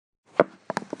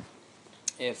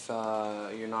If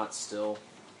you're not still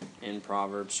in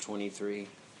Proverbs 23,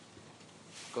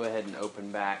 go ahead and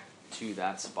open back to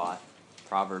that spot,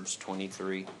 Proverbs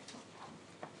 23.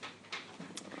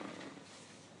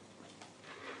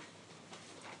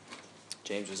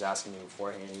 James was asking me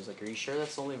beforehand, he was like, are you sure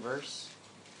that's the only verse?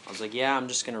 I was like, yeah, I'm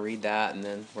just going to read that, and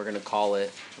then we're going to call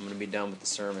it. I'm going to be done with the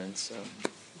sermon. So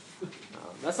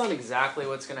that's not exactly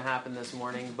what's going to happen this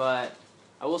morning, but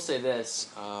I will say this.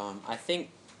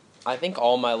 I think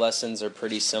all my lessons are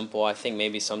pretty simple. I think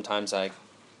maybe sometimes I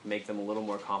make them a little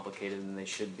more complicated than they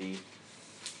should be.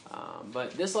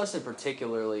 But this lesson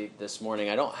particularly this morning,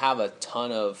 I don't have a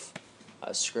ton of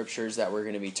scriptures that we're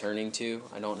going to be turning to.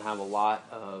 I don't have a lot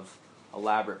of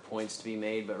elaborate points to be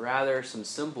made, but rather some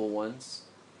simple ones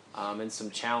and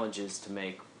some challenges to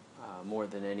make more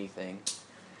than anything.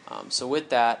 So with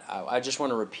that, I just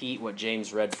want to repeat what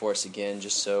James read for us again,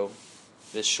 just so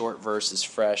this short verse is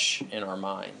fresh in our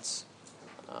minds.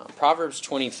 Proverbs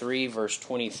 23, verse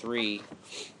 23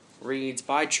 reads,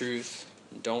 "Buy truth,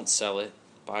 don't sell it.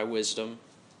 Buy wisdom,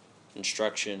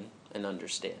 instruction, and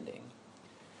understanding."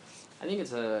 I think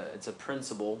it's a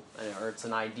principle, or it's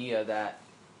an idea that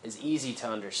is easy to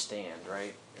understand,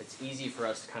 right? It's easy for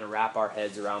us to kind of wrap our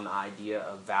heads around the idea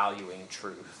of valuing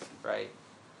truth, right?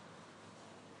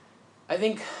 I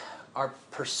think our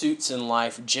pursuits in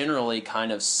life generally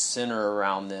kind of center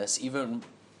around this, even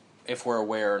if we're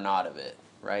aware or not of it,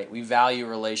 right? We value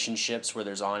relationships where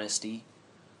there's honesty.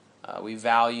 We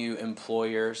value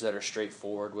employers that are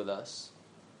straightforward with us.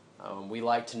 We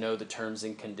like to know the terms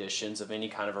and conditions of any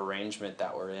kind of arrangement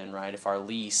that we're in, right? If our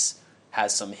lease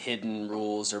has some hidden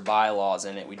rules or bylaws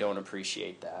in it, we don't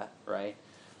appreciate that, right?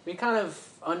 We kind of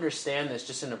understand this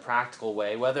just in a practical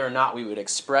way, whether or not we would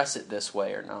express it this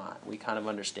way or not. We kind of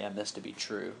understand this to be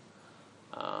true.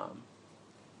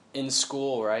 In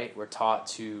school, right, we're taught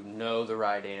to know the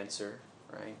right answer,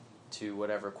 right, to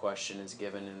whatever question is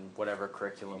given in whatever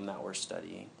curriculum that we're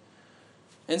studying.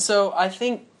 And so I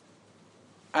think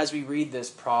as we read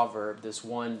this proverb, this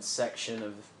one section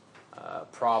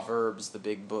of Proverbs, the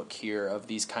big book here, of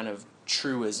these kind of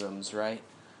truisms, right?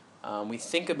 We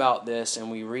think about this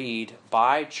and we read,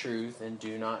 "Buy truth and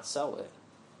do not sell it.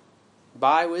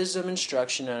 Buy wisdom,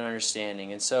 instruction, and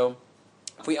understanding." And so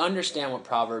if we understand what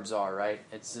Proverbs are, right?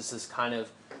 This is kind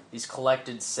of these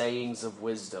collected sayings of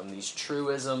wisdom, these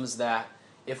truisms that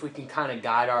if we can kind of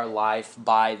guide our life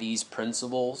by these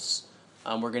principles,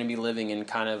 we're going to be living in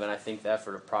kind of, and I think the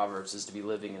effort of Proverbs is to be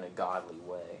living in a godly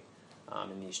way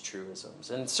in these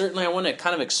truisms. And certainly I want to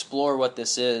kind of explore what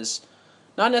this is,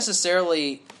 not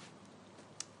necessarily,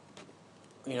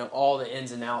 all the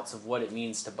ins and outs of what it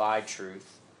means to buy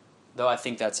truth, though I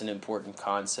think that's an important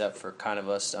concept for kind of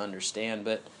us to understand.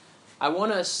 But I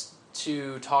want us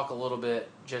to talk a little bit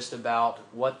just about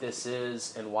what this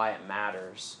is and why it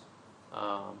matters,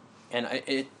 and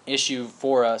it issue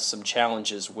for us some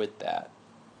challenges with that.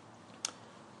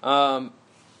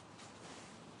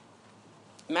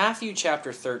 Matthew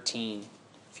chapter 13,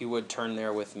 if you would turn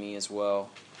there with me as well,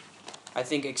 I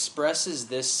think expresses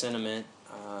this sentiment,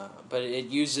 but it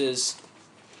uses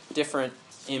different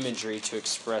imagery to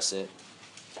express it.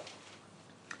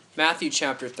 Matthew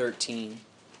chapter 13,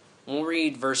 we'll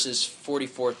read verses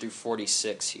 44 through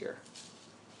 46 here.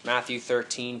 Matthew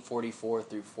 13, 44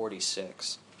 through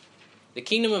 46. "The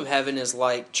kingdom of heaven is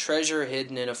like treasure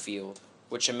hidden in a field,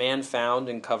 which a man found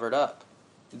and covered up.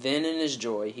 Then in his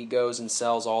joy he goes and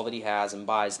sells all that he has and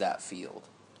buys that field.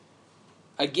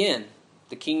 Again,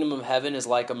 the kingdom of heaven is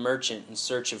like a merchant in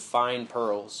search of fine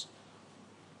pearls,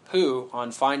 who, on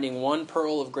finding one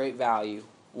pearl of great value,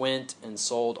 went and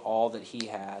sold all that he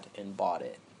had and bought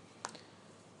it."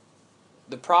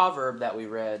 The proverb that we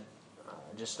read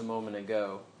just a moment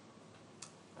ago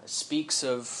speaks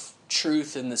of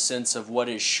truth in the sense of what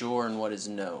is sure and what is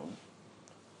known.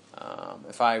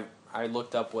 If I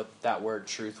looked up what that word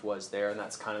truth was there, and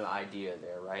that's kind of the idea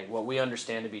there, right? What we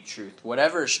understand to be truth.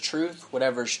 Whatever is truth,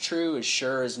 whatever is true, is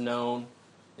sure, is known,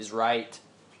 is right,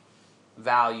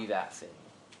 value that thing.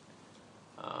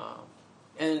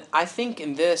 And I think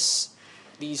in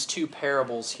these two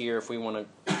parables here, if we want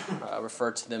to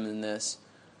refer to them in this,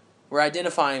 we're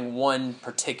identifying one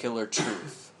particular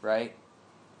truth, right?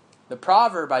 The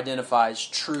proverb identifies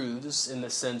truths in the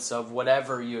sense of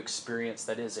whatever you experience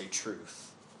that is a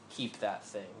truth. Keep that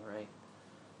thing, right?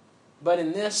 But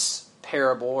in this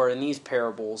parable, or in these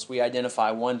parables, we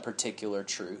identify one particular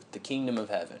truth, the kingdom of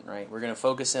heaven, right? We're going to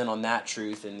focus in on that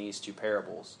truth in these two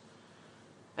parables.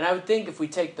 And I would think if we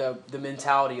take the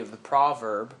mentality of the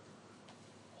proverb,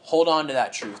 hold on to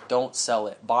that truth, don't sell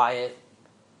it, buy it,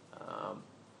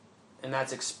 and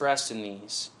that's expressed in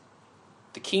these.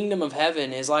 The kingdom of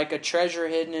heaven is like a treasure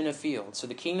hidden in a field. So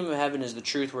the kingdom of heaven is the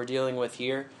truth we're dealing with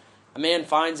here. A man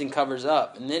finds and covers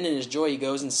up, and then in his joy he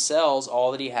goes and sells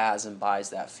all that he has and buys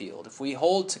that field. If we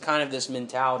hold to kind of this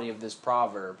mentality of this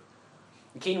proverb,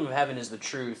 the kingdom of heaven is the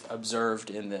truth observed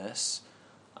in this.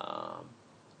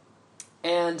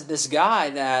 And this guy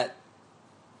that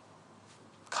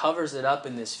covers it up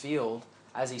in this field,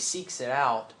 as he seeks it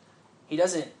out, he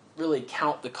doesn't really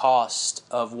count the cost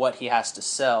of what he has to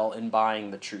sell in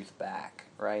buying the truth back,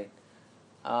 right?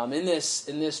 In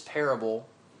this parable,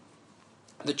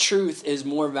 the truth is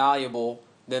more valuable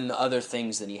than the other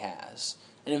things that he has.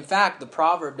 And in fact, the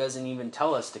proverb doesn't even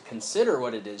tell us to consider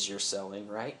what it is you're selling,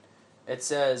 right? It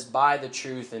says, buy the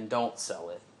truth and don't sell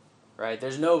it, right?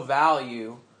 There's no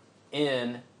value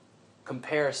in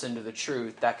comparison to the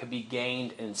truth that could be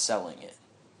gained in selling it,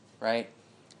 right?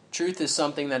 Truth is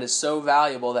something that is so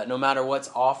valuable that no matter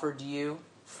what's offered to you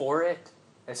for it,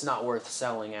 it's not worth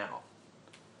selling out.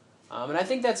 And I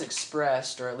think that's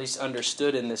expressed, or at least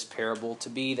understood in this parable, to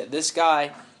be that this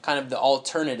guy, kind of the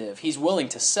alternative, he's willing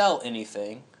to sell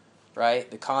anything,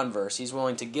 right? The converse, he's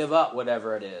willing to give up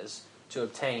whatever it is to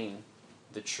obtain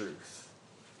the truth.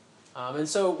 And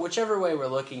so whichever way we're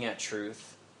looking at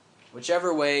truth,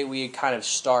 whichever way we kind of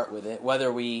start with it, whether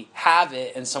we have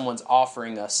it and someone's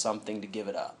offering us something to give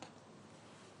it up,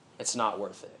 it's not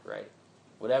worth it, right?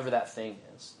 Whatever that thing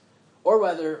is. Or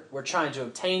whether we're trying to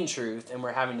obtain truth and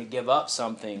we're having to give up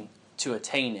something to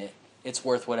attain it, it's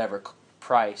worth whatever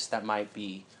price that might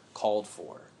be called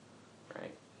for,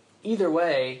 right? Either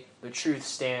way, the truth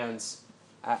stands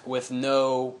with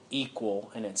no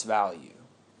equal in its value,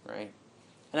 right?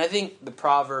 And I think the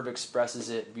proverb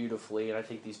expresses it beautifully, and I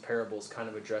think these parables kind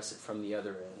of address it from the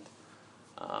other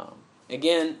end.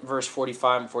 Again, verse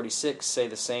 45 and 46 say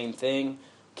the same thing.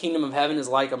 Kingdom of heaven is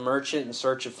like a merchant in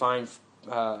search of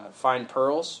fine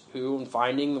pearls, who, in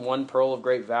finding the one pearl of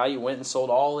great value, went and sold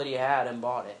all that he had and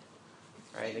bought it.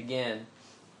 Right? Again,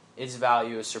 its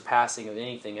value is surpassing of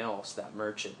anything else that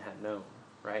merchant had known.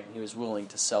 Right? And he was willing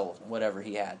to sell whatever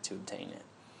he had to obtain it.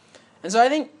 And so I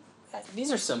think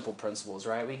these are simple principles,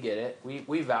 right? We get it.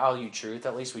 We value truth,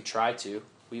 at least we try to.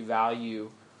 We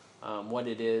value what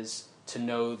it is to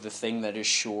know the thing that is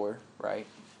sure, right?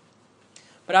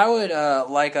 But I would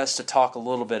like us to talk a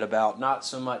little bit about not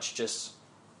so much just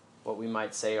what we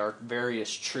might say are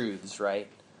various truths, right?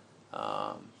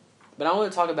 But I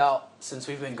want to talk about, since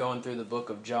we've been going through the book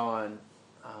of John,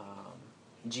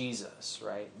 Jesus,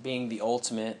 right? Being the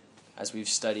ultimate, as we've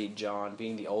studied John,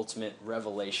 being the ultimate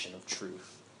revelation of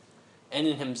truth. And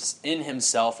in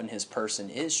himself and his person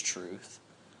is truth.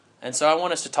 And so I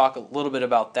want us to talk a little bit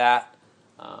about that.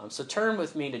 So turn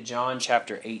with me to John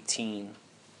chapter 18.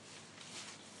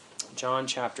 John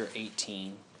chapter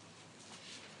 18.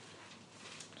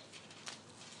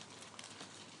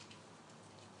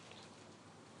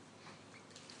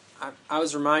 I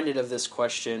was reminded of this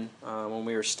question when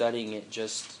we were studying it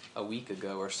just a week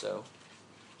ago or so.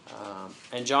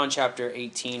 In John chapter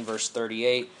 18, verse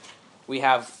 38, we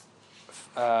have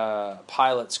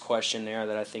Pilate's question there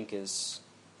that I think is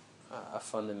a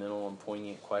fundamental and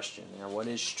poignant question there. What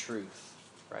is truth,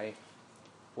 right?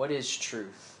 What is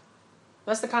truth?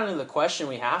 That's the kind of the question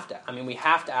we have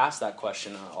to ask that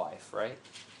question in our life, right?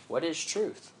 What is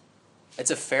truth? It's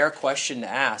a fair question to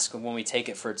ask when we take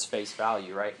it for its face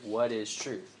value, right? What is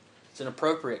truth? It's an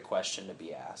appropriate question to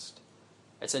be asked.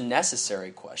 It's a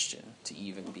necessary question to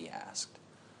even be asked.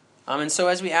 And so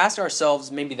as we ask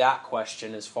ourselves maybe that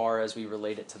question as far as we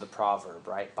relate it to the proverb,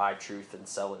 right? Buy truth and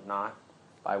sell it not,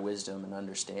 by wisdom and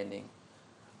understanding,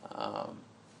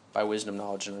 by wisdom,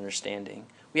 knowledge, and understanding.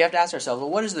 We have to ask ourselves, well,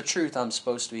 what is the truth I'm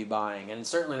supposed to be buying? And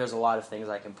certainly there's a lot of things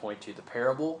I can point to. The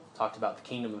parable talked about the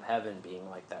kingdom of heaven being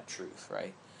like that truth,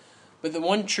 right? But the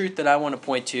one truth that I want to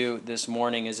point to this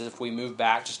morning is if we move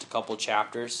back just a couple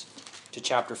chapters to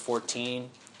chapter 14.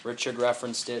 Richard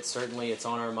referenced it. Certainly it's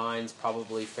on our minds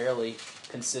probably fairly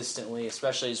consistently,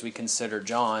 especially as we consider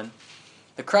John.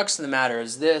 The crux of the matter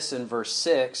is this, in verse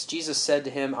 6, Jesus said to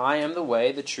him, I am the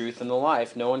way, the truth, and the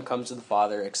life. No one comes to the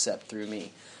Father except through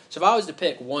me. So if I was to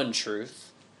pick one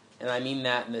truth, and I mean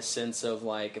that in the sense of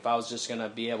like if I was just going to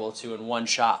be able to in one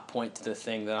shot point to the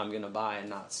thing that I'm going to buy and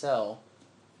not sell,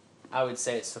 I would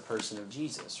say it's the person of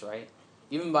Jesus, right?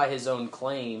 Even by his own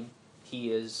claim,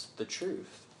 he is the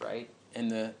truth, right?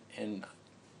 And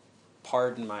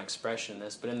pardon my expression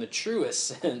this, but in the truest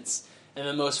sense, in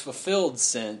the most fulfilled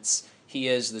sense, he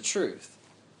is the truth.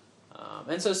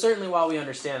 And so certainly while we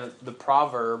understand that the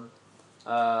proverb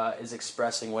is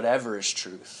expressing whatever is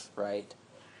truth, right?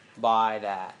 Buy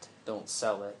that, don't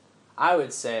sell it. I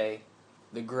would say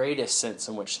the greatest sense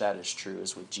in which that is true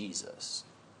is with Jesus.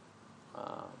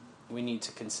 we need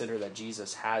to consider that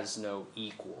Jesus has no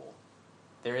equal.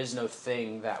 There is no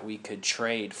thing that we could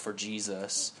trade for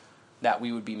Jesus that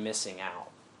we would be missing out,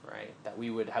 right? That we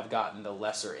would have gotten the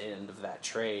lesser end of that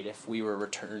trade if we were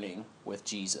returning with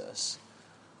Jesus.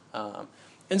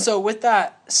 And so with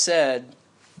that said,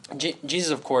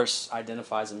 Jesus, of course,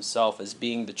 identifies himself as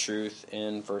being the truth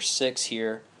in verse 6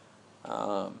 here.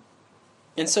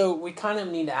 And so we kind of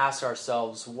need to ask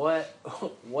ourselves,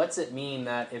 what's it mean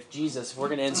that if we're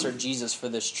going to insert Jesus for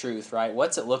this truth, right?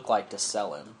 What's it look like to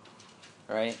sell him,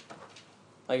 right?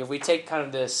 Like if we take kind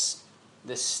of this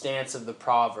stance of the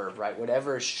proverb, right?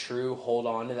 Whatever is true, hold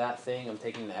on to that thing. I'm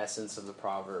taking the essence of the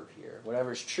proverb here.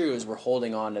 Whatever is true is we're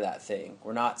holding on to that thing.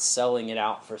 We're not selling it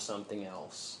out for something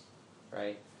else,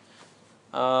 right?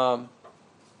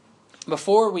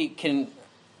 Before we can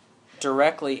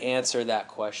directly answer that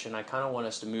question, I kind of want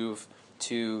us to move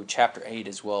to chapter 8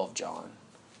 as well of John.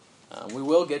 We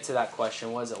will get to that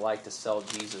question, what is it like to sell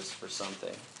Jesus for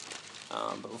something?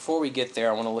 But before we get there,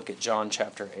 I want to look at John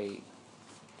chapter 8.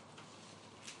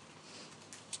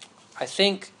 I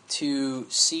think to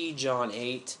see John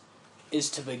 8 is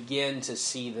to begin to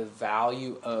see the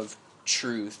value of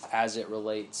truth as it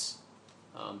relates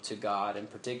to God, and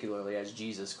particularly as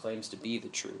Jesus claims to be the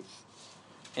truth.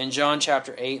 In John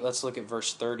chapter 8, let's look at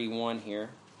verse 31 here.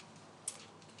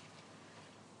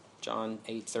 John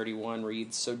 8:31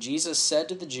 reads, "So Jesus said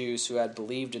to the Jews who had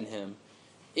believed in him,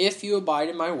 'If you abide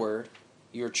in my word,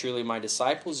 you are truly my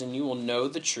disciples, and you will know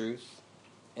the truth,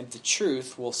 and the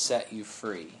truth will set you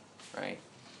free.'" Right?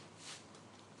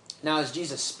 Now, as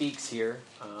Jesus speaks here,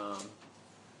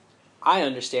 I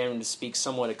understand him to speak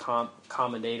somewhat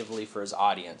accommodatively for his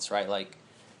audience, right? Like,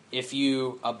 if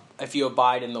you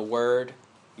abide in the word,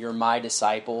 you're my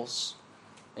disciples,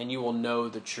 and you will know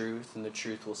the truth, and the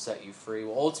truth will set you free.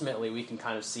 Well, ultimately, we can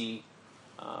kind of see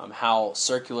how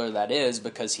circular that is,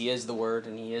 because he is the word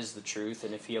and he is the truth,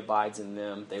 and if he abides in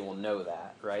them, they will know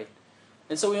that, right?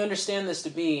 And so we understand this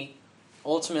to be,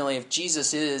 ultimately, if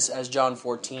Jesus is, as John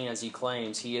 14, as he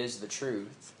claims, he is the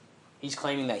truth, he's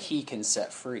claiming that he can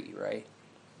set free, right?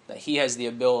 That he has the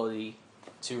ability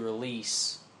to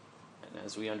release, and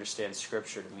as we understand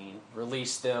Scripture to mean,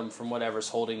 release them from whatever's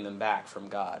holding them back from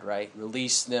God, right?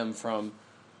 Release them from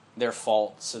their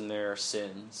faults and their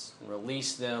sins, and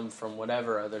release them from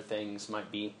whatever other things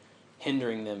might be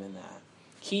hindering them in that.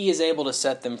 He is able to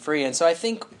set them free. And so I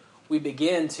think we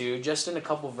begin to, just in a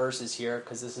couple verses here,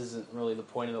 because this isn't really the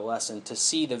point of the lesson, to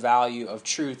see the value of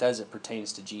truth as it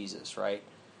pertains to Jesus, right?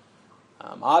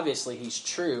 Obviously, he's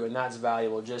true, and that's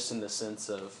valuable just in the sense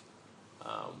of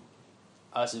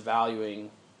us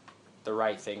valuing the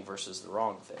right thing versus the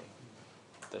wrong thing,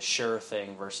 the sure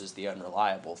thing versus the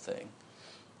unreliable thing.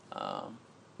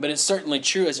 But it's certainly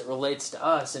true as it relates to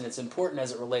us, and it's important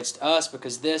as it relates to us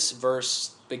because this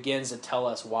verse begins to tell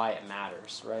us why it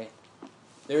matters, right?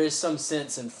 There is some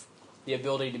sense in the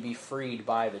ability to be freed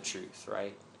by the truth,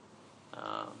 right?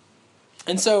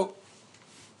 And so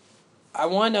I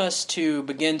want us to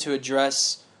begin to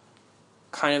address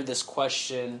kind of this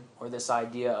question or this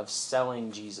idea of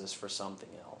selling Jesus for something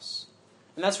else.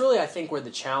 And that's really, I think, where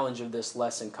the challenge of this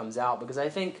lesson comes out, because I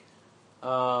think,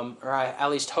 or I at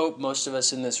least hope most of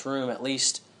us in this room, at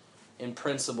least in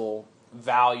principle,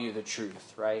 value the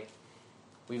truth, right?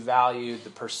 We value the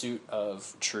pursuit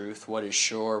of truth, what is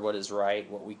sure, what is right,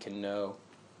 what we can know.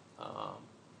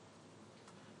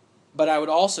 But I would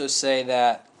also say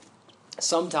that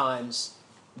sometimes,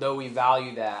 though we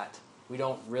value that, we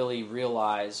don't really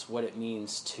realize what it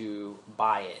means to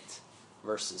buy it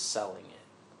versus selling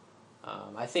it.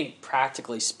 I think,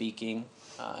 practically speaking,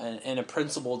 in a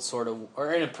principled sort of,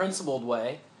 or in a principled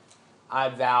way, I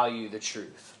value the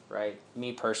truth, right?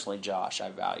 Me personally, Josh, I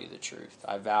value the truth.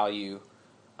 I value,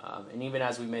 and even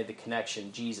as we made the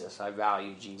connection, Jesus, I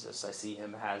value Jesus. I see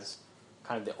him as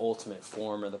kind of the ultimate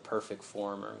form or the perfect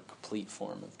form or complete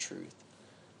form of truth.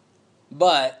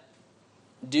 But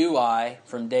do I,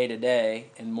 from day to day,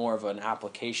 in more of an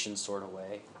application sort of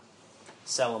way,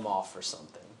 sell him off for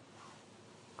something?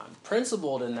 I'm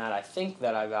principled in that I think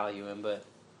that I value him, but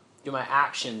do my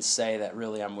actions say that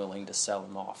really I'm willing to sell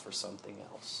him off for something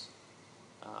else?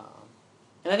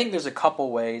 And I think there's a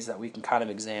couple ways that we can kind of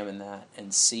examine that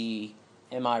and see,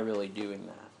 am I really doing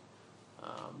that?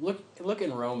 Look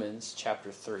in Romans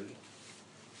chapter 3.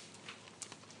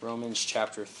 Romans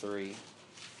chapter 3.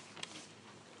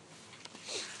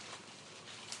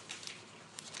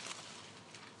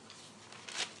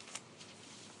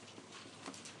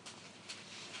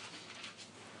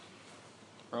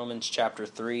 Romans chapter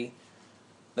 3.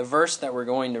 The verse that we're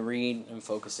going to read and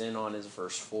focus in on is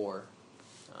verse 4.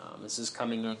 This is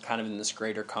coming kind of in this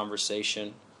greater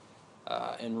conversation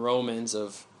in Romans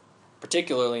of,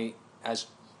 particularly as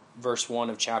verse 1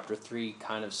 of chapter 3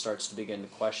 kind of starts to begin to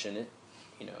question it,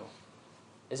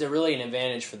 is it really an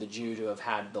advantage for the Jew to have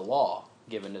had the law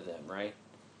given to them, right?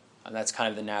 And that's kind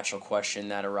of the natural question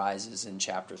that arises in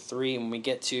chapter 3. And when we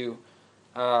get to,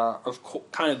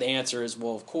 kind of the answer is,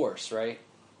 well, of course, right?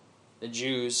 The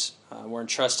Jews were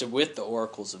entrusted with the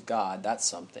oracles of God. That's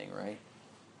something, right?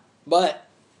 But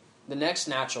the next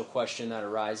natural question that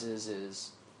arises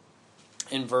is,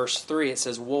 in verse 3, it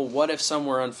says, well, what if some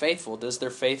were unfaithful? Does their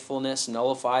faithfulness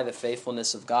nullify the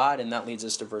faithfulness of God? And that leads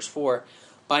us to verse 4.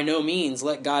 By no means,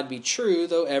 let God be true,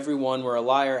 though every one were a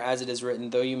liar, as it is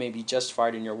written, though you may be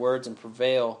justified in your words and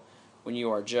prevail when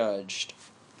you are judged.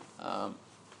 I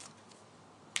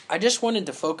just wanted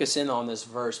to focus in on this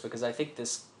verse because I think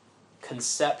this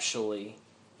conceptually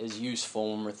is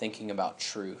useful when we're thinking about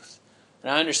truth. And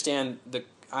I understand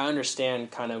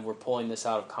kind of we're pulling this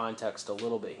out of context a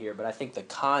little bit here, but I think the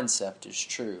concept is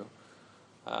true.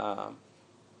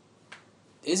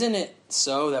 Isn't it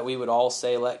so that we would all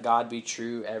say, let God be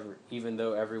true, even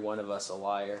though every one of us a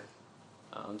liar?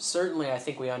 Certainly, I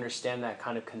think we understand that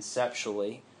kind of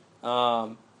conceptually.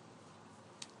 There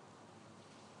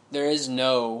is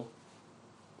no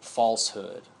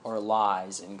falsehood or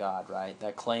lies in God, right?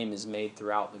 That claim is made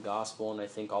throughout the gospel, and I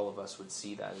think all of us would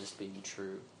see that as being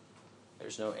true.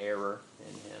 There's no error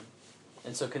in him.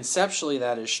 And so conceptually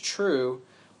that is true,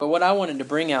 but what I wanted to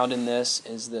bring out in this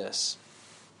is this.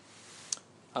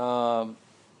 The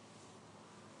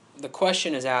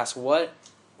question is asked, what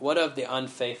of the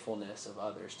unfaithfulness of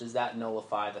others? Does that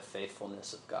nullify the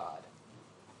faithfulness of God?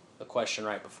 The question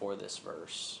right before this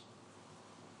verse.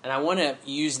 And I want to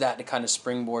use that to kind of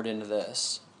springboard into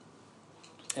this.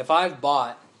 If I've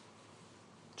bought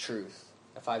truth,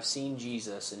 if I've seen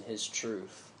Jesus and his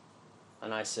truth,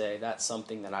 and I say that's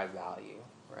something that I value,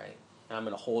 right? And I'm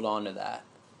going to hold on to that.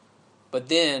 But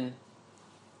then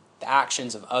the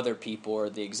actions of other people or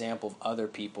the example of other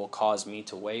people cause me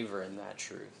to waver in that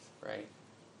truth, right?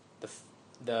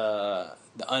 The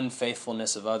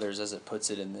unfaithfulness of others, as it puts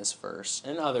it in this verse,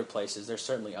 and other places. There's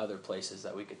certainly other places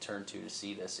that we could turn to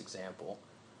see this example.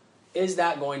 Is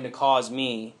that going to cause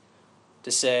me to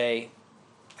say,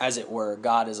 as it were,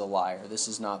 God is a liar, this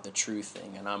is not the true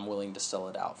thing, and I'm willing to sell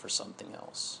it out for something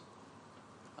else?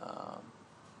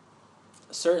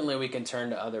 Certainly we can turn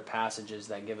to other passages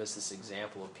that give us this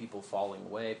example of people falling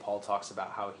away. Paul talks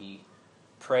about how he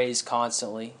prays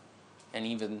constantly and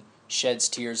even sheds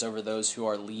tears over those who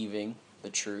are leaving the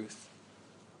truth.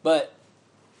 But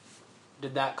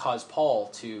did that cause Paul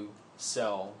to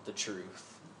sell the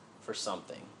truth for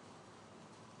something?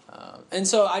 And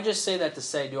so I just say that to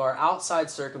say, do our outside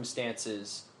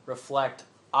circumstances reflect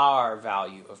our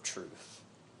value of truth?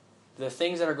 Do the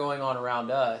things that are going on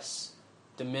around us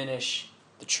diminish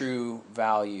the true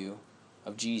value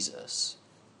of Jesus?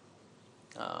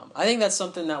 I think that's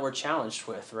something that we're challenged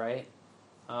with, right?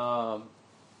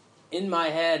 In my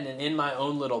head and in my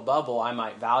own little bubble, I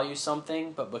might value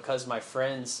something, but because my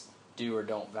friends do or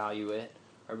don't value it,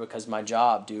 or because my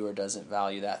job do or doesn't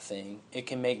value that thing, it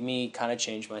can make me kind of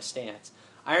change my stance.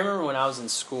 I remember when I was in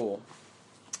school,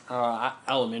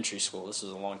 elementary school, this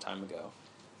was a long time ago,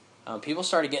 people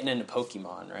started getting into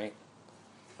Pokemon, right?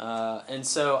 And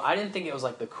so I didn't think it was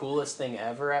like the coolest thing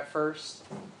ever at first.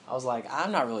 I was like,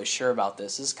 I'm not really sure about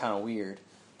this. This is kind of weird.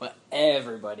 But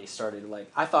everybody started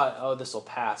I thought, oh, this will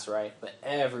pass, right? But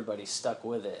everybody stuck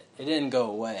with it. It didn't go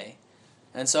away.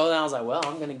 And so then I was like, well,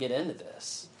 I'm going to get into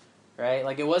this, right?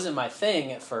 It wasn't my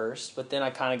thing at first, but then I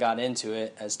kind of got into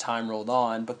it as time rolled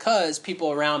on because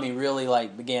people around me really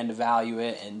began to value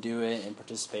it and do it and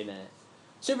participate in it.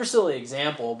 Super silly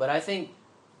example, but I think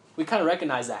we kind of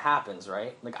recognize that happens,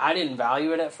 right? I didn't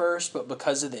value it at first, but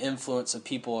because of the influence of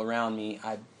people around me,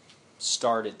 I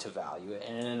started to value it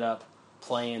and ended up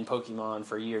playing Pokemon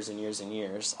for years and years and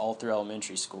years, all through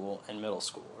elementary school and middle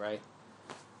school, right?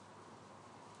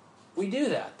 We do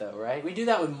that, though, right? We do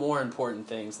that with more important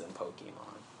things than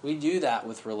Pokemon. We do that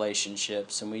with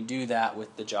relationships, and we do that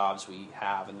with the jobs we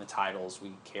have and the titles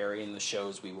we carry and the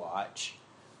shows we watch.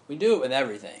 We do it with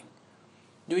everything.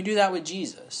 Do we do that with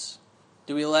Jesus?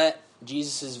 Do we let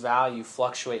Jesus' value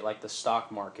fluctuate like the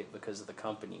stock market because of the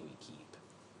company we keep?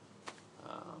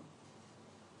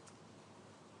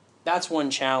 That's one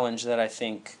challenge that I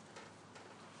think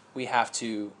we have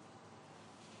to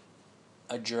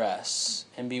address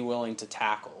and be willing to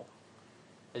tackle.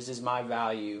 Does my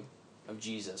value of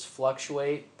Jesus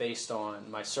fluctuate based on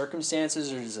my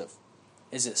circumstances, or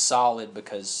is it solid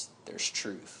because there's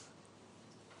truth?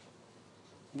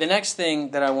 The next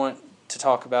thing that I want to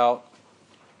talk about,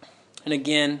 and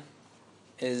again,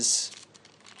 is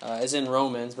is in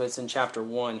Romans, but it's in chapter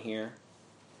 1 here.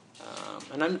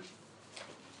 And I'm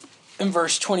in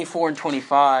verse 24 and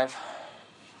 25.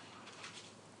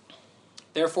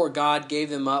 Therefore God gave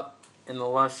them up in the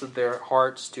lust of their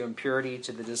hearts to impurity,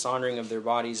 to the dishonoring of their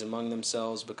bodies among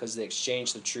themselves, because they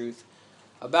exchanged the truth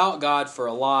about God for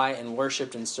a lie, and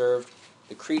worshipped and served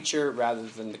the creature rather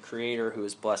than the Creator, who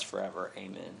is blessed forever.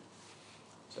 Amen.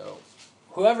 So,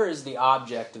 whoever is the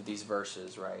object of these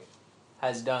verses, right,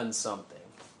 has done something.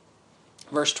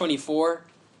 Verse 24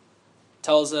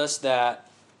 tells us that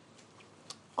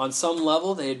on some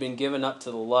level they had been given up to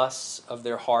the lusts of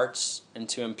their hearts and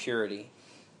to impurity,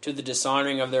 to the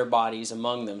dishonoring of their bodies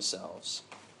among themselves.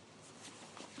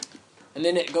 And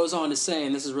then it goes on to say,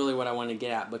 and this is really what I want to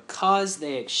get at, because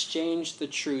they exchanged the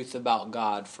truth about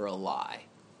God for a lie,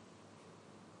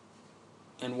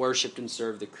 and worshipped and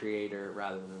served the Creator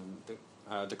rather than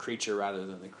the creature rather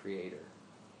than the Creator.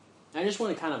 And I just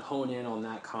want to kind of hone in on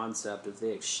that concept of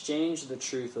they exchanged the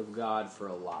truth of God for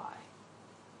a lie.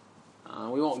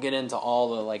 We won't get into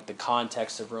all the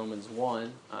context of Romans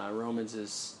 1. Romans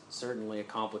is certainly a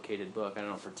complicated book. I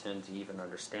don't pretend to even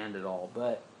understand it all,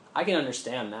 but I can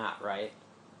understand that, right?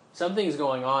 Something's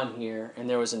going on here, and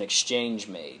there was an exchange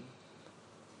made.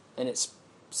 And it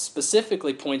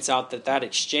specifically points out that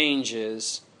exchange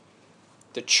is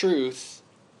the truth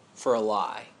for a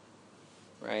lie,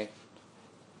 right?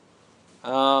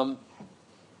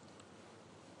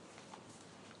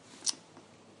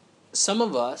 Some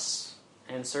of us,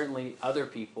 and certainly other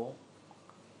people,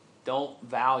 don't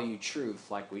value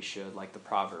truth like we should, like the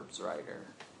Proverbs writer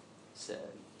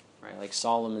said. Right, like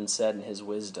Solomon said in his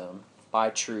wisdom, buy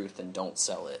truth and don't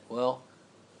sell it. Well,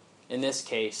 in this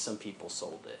case, some people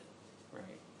sold it.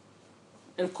 Right,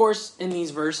 and of course, in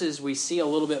these verses, we see a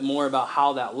little bit more about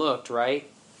how that looked. Right,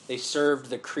 they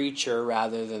served the creature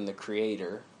rather than the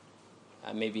Creator.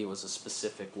 Maybe it was a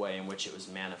specific way in which it was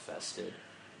manifested.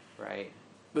 Right,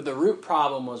 but the root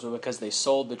problem was because they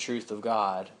sold the truth of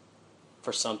God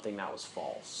for something that was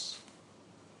false.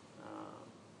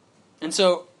 And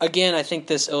so, again, I think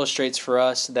this illustrates for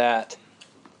us that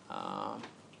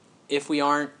if we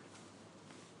aren't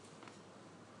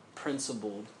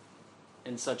principled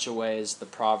in such a way as the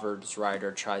Proverbs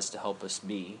writer tries to help us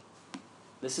be,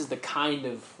 this is the kind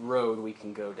of road we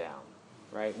can go down,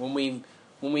 right? When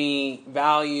we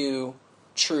value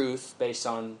truth based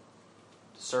on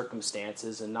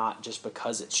circumstances and not just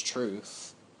because it's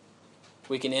truth,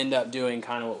 we can end up doing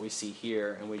kind of what we see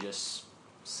here, and we just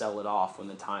sell it off when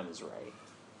the time is right.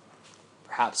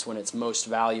 Perhaps when it's most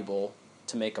valuable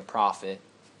to make a profit,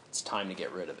 it's time to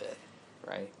get rid of it,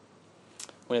 right?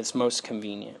 When it's most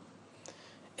convenient.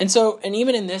 And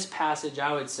even in this passage,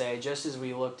 I would say, just as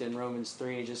we looked in Romans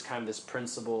 3, just kind of this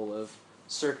principle of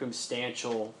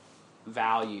circumstantial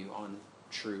value on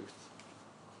truth.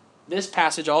 This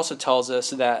passage also tells us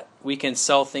that we can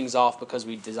sell things off because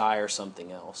we desire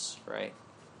something else, right?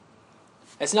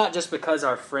 It's not just because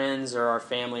our friends or our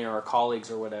family or our colleagues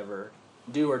or whatever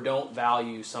do or don't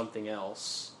value something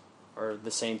else or the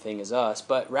same thing as us,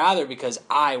 but rather because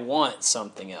I want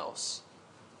something else.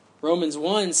 Romans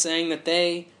 1 saying that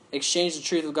they exchanged the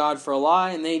truth of God for a lie,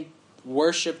 and they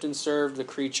worshipped and served the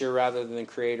creature rather than the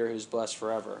Creator, who's blessed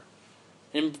forever.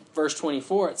 In verse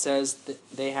 24 it says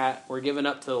that they were given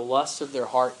up to the lust of their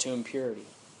heart to impurity.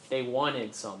 They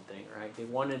wanted something, right? They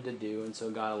wanted to do, and so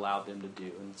God allowed them to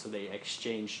do. And so they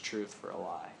exchanged truth for a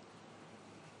lie.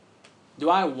 Do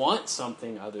I want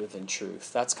something other than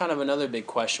truth? That's kind of another big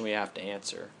question we have to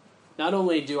answer. Not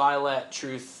only do I let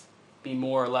truth be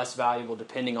more or less valuable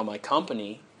depending on my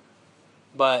company,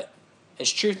 but is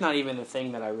truth not even the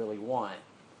thing that I really want?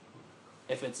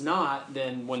 If it's not,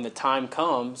 then when the time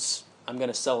comes, I'm going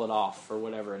to sell it off for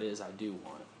whatever it is I do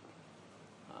want.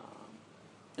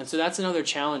 And so that's another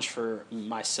challenge for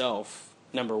myself,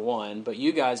 number one. But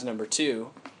you guys, number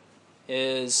two,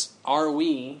 is are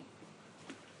we,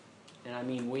 and I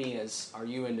mean we as are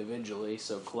you individually,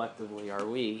 so collectively are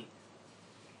we,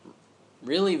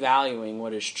 really valuing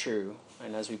what is true?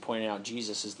 And as we pointed out,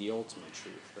 Jesus is the ultimate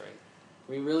truth, right?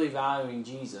 Are we really valuing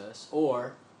Jesus?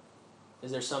 Or is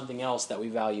there something else that we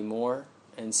value more?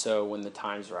 And so when the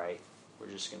time's right, we're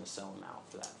just going to sell him out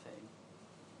for that thing.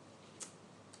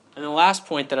 And the last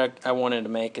point that I wanted to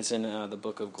make is in the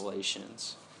book of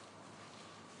Galatians.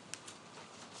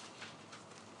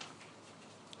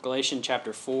 Galatians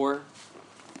chapter 4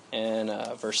 and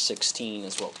verse 16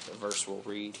 is what the verse we'll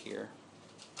read here.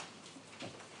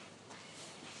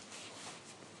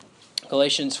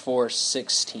 Galatians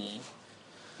 4:16.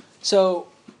 So,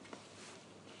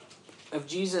 if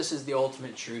Jesus is the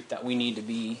ultimate truth that we need to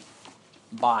be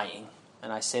buying,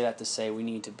 and I say that to say we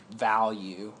need to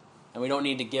value And we don't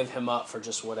need to give him up for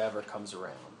just whatever comes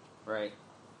around, right?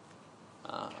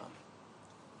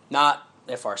 Not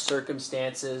if our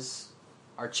circumstances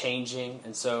are changing,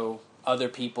 and so other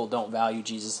people don't value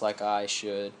Jesus like I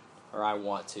should or I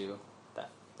want to. That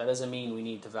doesn't mean we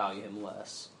need to value him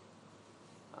less.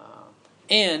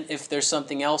 And if there's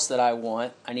something else that I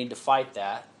want, I need to fight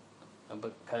that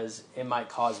because it might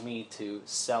cause me to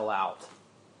sell out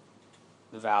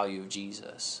the value of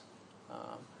Jesus.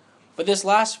 But this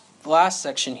last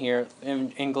section here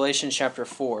in Galatians chapter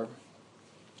 4,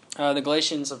 the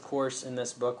Galatians, of course, in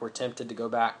this book were tempted to go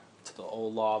back to the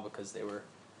old law because they were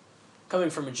coming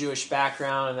from a Jewish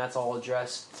background, and that's all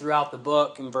addressed throughout the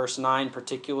book. In verse 9,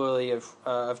 particularly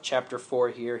of chapter 4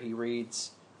 here,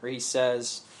 he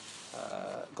says,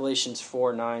 Galatians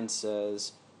 4:9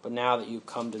 says, "But now that you've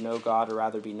come to know God, or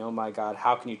rather be known by God,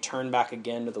 how can you turn back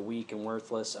again to the weak and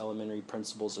worthless elementary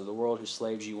principles of the world whose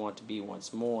slaves you want to be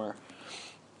once more?"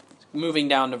 Moving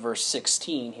down to verse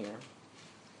 16 here.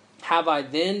 "Have I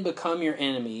then become your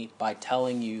enemy by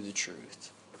telling you the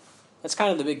truth?" That's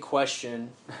kind of the big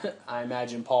question I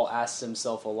imagine Paul asks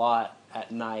himself a lot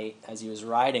at night as he was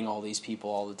writing all these people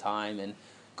all the time and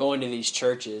going to these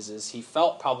churches, is he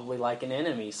felt probably like an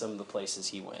enemy some of the places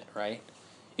he went, right?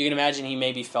 You can imagine he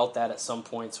maybe felt that at some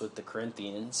points with the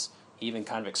Corinthians. He even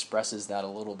kind of expresses that a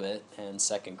little bit in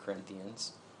 2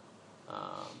 Corinthians.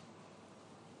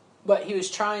 But he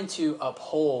was trying to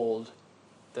uphold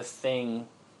the thing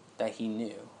that he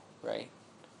knew, right?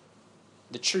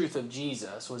 The truth of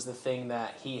Jesus was the thing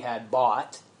that he had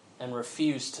bought and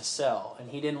refused to sell. And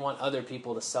he didn't want other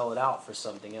people to sell it out for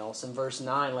something else. In verse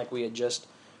 9, like we had just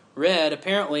read,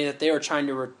 apparently that they were trying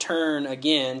to return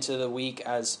again to the weak,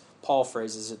 as Paul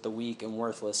phrases it, the weak and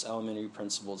worthless elementary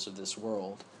principles of this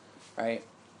world, right?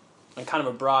 And kind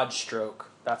of a broad stroke,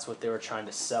 that's what they were trying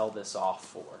to sell this off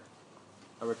for,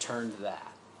 a return to that.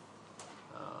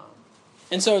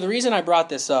 And so the reason I brought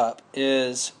this up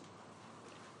is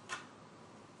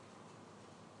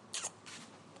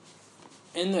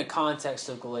in the context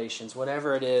of Galatians,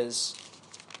 whatever it is,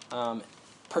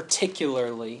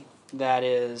 particularly that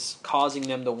is causing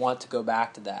them to want to go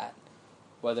back to that,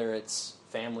 whether it's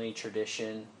family,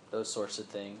 tradition, those sorts of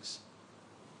things,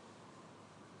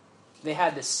 they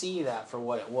had to see that for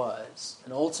what it was.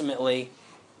 And ultimately,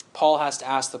 Paul has to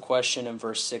ask the question in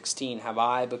verse 16, "Have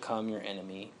I become your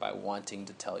enemy by wanting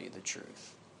to tell you the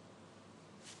truth?"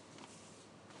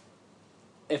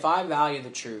 If I value the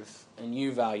truth and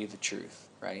you value the truth,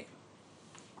 right?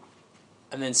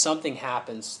 And then something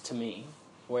happens to me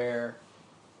where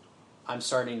I'm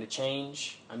starting to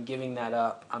change, I'm giving that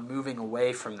up, I'm moving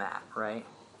away from that, right?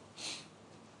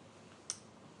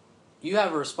 You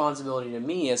have a responsibility to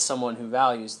me as someone who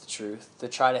values the truth to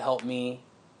try to help me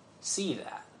see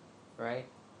that, right?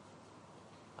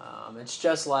 It's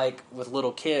just like with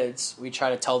little kids, we try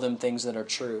to tell them things that are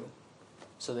true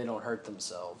so they don't hurt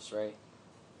themselves, right?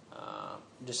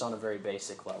 Just on a very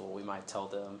basic level, we might tell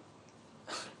them,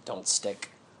 don't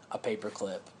stick a paper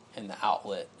clip in the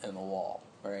outlet in the wall,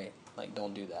 right? Like,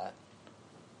 don't do that.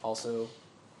 Also,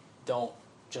 don't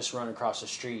just run across the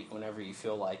street whenever you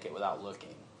feel like it without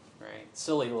looking, right?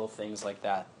 Silly little things like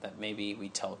that maybe we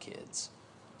tell kids.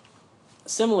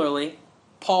 Similarly,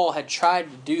 Paul had tried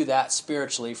to do that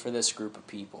spiritually for this group of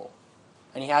people.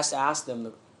 And he has to ask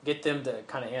them, get them to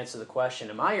kind of answer the question,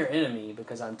 am I your enemy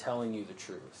because I'm telling you the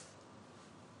truth?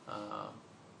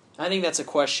 I think that's a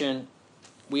question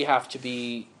we have to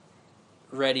be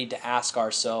ready to ask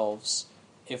ourselves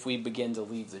if we begin to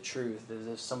leave the truth. As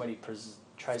if somebody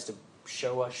tries to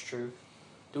show us truth.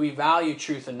 Do we value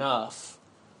truth enough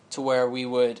to where we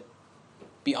would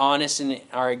be honest in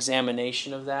our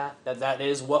examination of that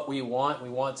is what we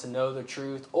want to know the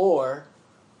truth, or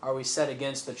are we set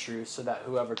against the truth so that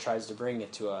whoever tries to bring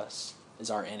it to us is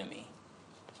our enemy?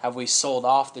 Have we sold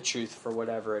off the truth for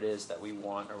whatever it is that we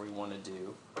want or we want to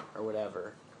do or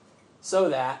whatever, so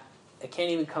that it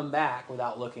can't even come back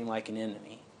without looking like an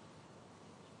enemy?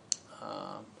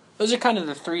 Those are kind of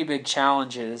the three big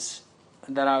challenges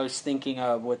that I was thinking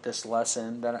of with this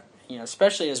lesson, that,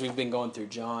 especially as we've been going through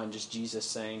John, just Jesus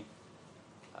saying,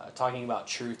 talking about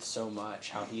truth so much,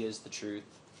 how he is the truth,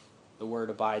 the Word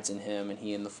abides in him, and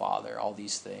he in the Father, all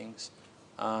these things.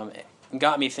 It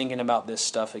got me thinking about this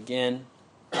stuff again.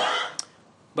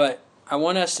 But I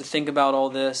want us to think about all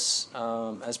this,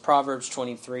 as Proverbs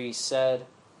 23 said,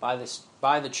 buy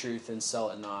the truth and sell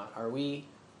it not. Are we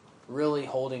really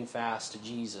holding fast to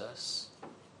Jesus?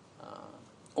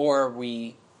 Or are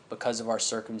we, because of our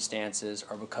circumstances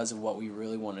or because of what we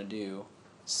really want to do,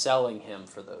 selling him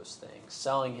for those things,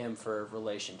 selling him for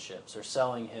relationships, or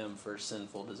selling him for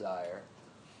sinful desire?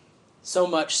 So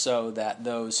much so that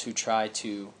those who try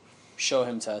to show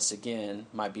him to us again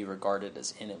might be regarded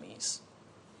as enemies.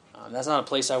 That's not a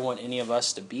place I want any of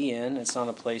us to be in. It's not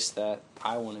a place that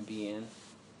I want to be in.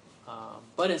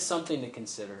 But it's something to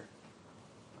consider.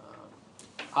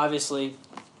 Obviously,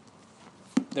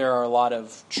 there are a lot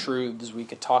of truths we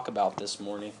could talk about this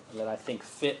morning that I think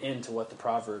fit into what the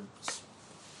proverb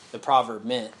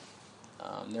meant.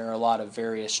 There are a lot of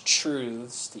various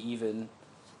truths to even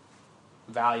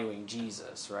valuing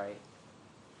Jesus, right?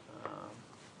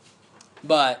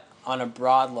 But on a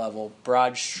broad level,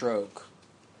 broad stroke,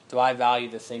 do I value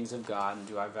the things of God and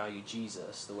do I value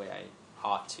Jesus the way I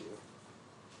ought to?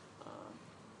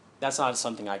 That's not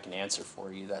something I can answer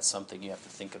for you. That's something you have to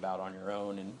think about on your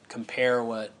own and compare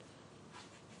what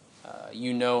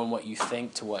you know and what you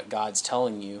think to what God's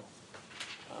telling you.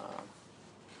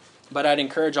 But I'd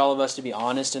encourage all of us to be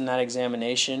honest in that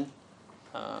examination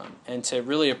and to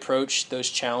really approach those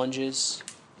challenges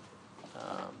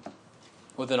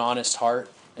with an honest heart.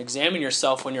 Examine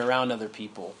yourself when you're around other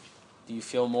people. Do you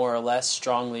feel more or less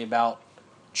strongly about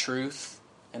truth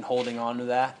and holding on to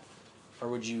that? Or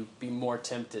would you be more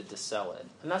tempted to sell it?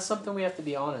 And that's something we have to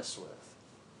be honest with.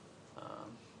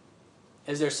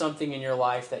 Is there something in your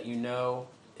life that you know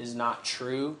is not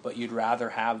true, but you'd rather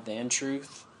have than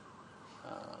truth?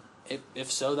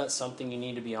 If so, that's something you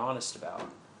need to be honest about.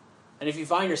 And if you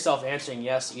find yourself answering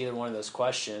yes to either one of those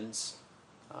questions,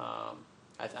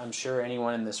 I'm sure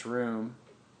anyone in this room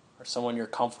or someone you're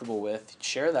comfortable with,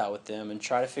 share that with them and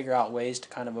try to figure out ways to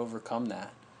kind of overcome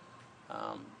that.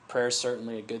 Prayer is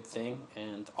certainly a good thing,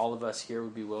 and all of us here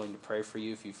would be willing to pray for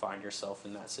you if you find yourself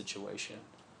in that situation.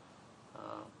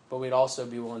 But we'd also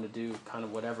be willing to do kind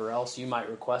of whatever else you might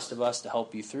request of us to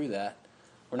help you through that.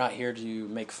 We're not here to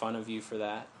make fun of you for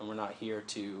that, and we're not here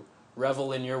to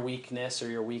revel in your weakness or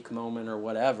your weak moment or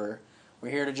whatever.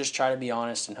 We're here to just try to be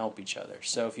honest and help each other.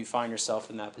 So if you find yourself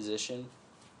in that position,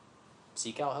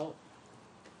 seek out help.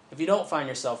 If you don't find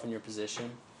yourself in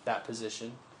that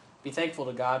position, be thankful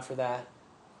to God for that.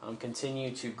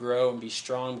 Continue to grow and be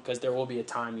strong, because there will be a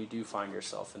time you do find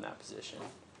yourself in that position.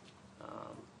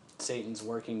 Satan's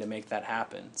working to make that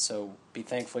happen. So be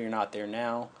thankful you're not there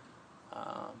now,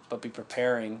 but be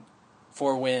preparing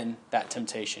for when that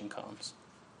temptation comes.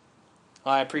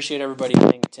 Well, I appreciate everybody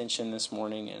paying attention this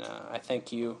morning, and I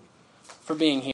thank you for being here.